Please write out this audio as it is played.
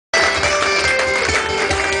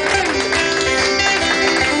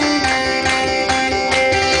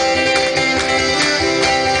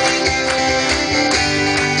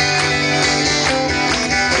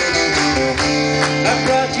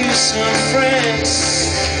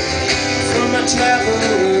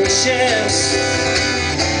traveling chest.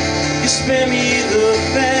 You spare me the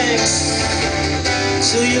thanks,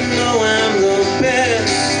 so you know I'm the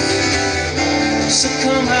best. So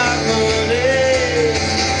come harmony,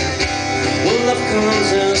 when love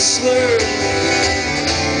comes in slur,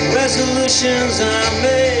 resolutions I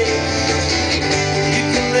make, you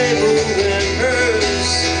can label them hers.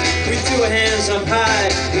 We threw our hands up high,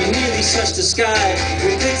 we nearly touched the sky.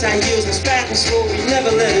 We clicked our heels and spat and swore we'd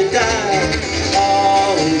never let it die.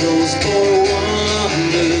 All those boy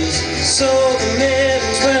wonders, so the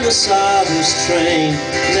middles when I saw this train.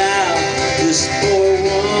 Now this boy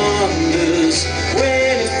wonders,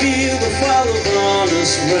 when you feel the fall of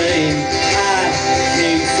honest rain. I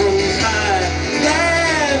came from high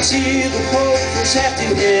land to the hopefuls have to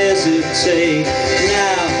hesitate.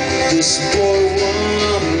 Now this boy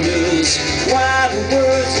wonders why the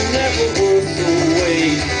words are never worth the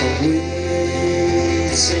wait.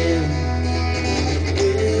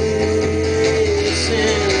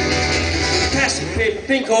 Plastic paper,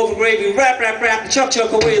 pink over gravy, wrap, wrap, wrap, chuck,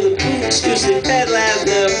 chuck away the boots, cause they peddle as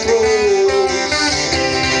their froze.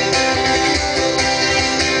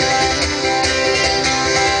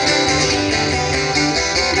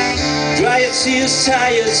 Dry your tears,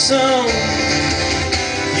 tired son,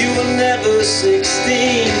 you were never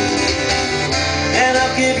 16, and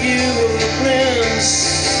I'll give you a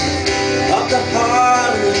glimpse of the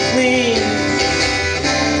hard and clean,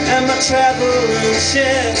 and my traveling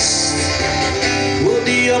chest will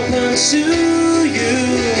be open to you,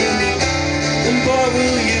 and boy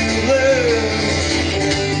will you learn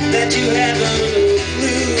that you haven't a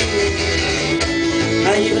clue. I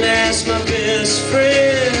even asked my best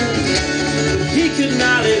friend, he could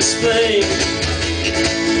not explain.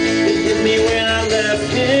 It hit me when I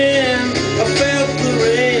left him, I felt the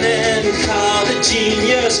rain and called it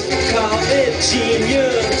genius, called it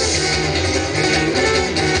genius.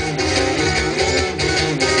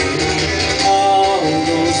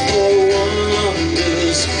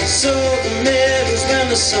 So the mirrors when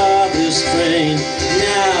I saw this train.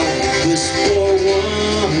 Now this boy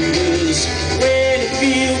wonders, when you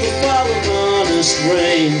feel the fall of honest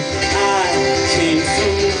rain. I came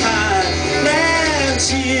from high land,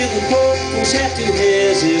 here the hopefuls have to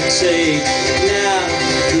hesitate. Now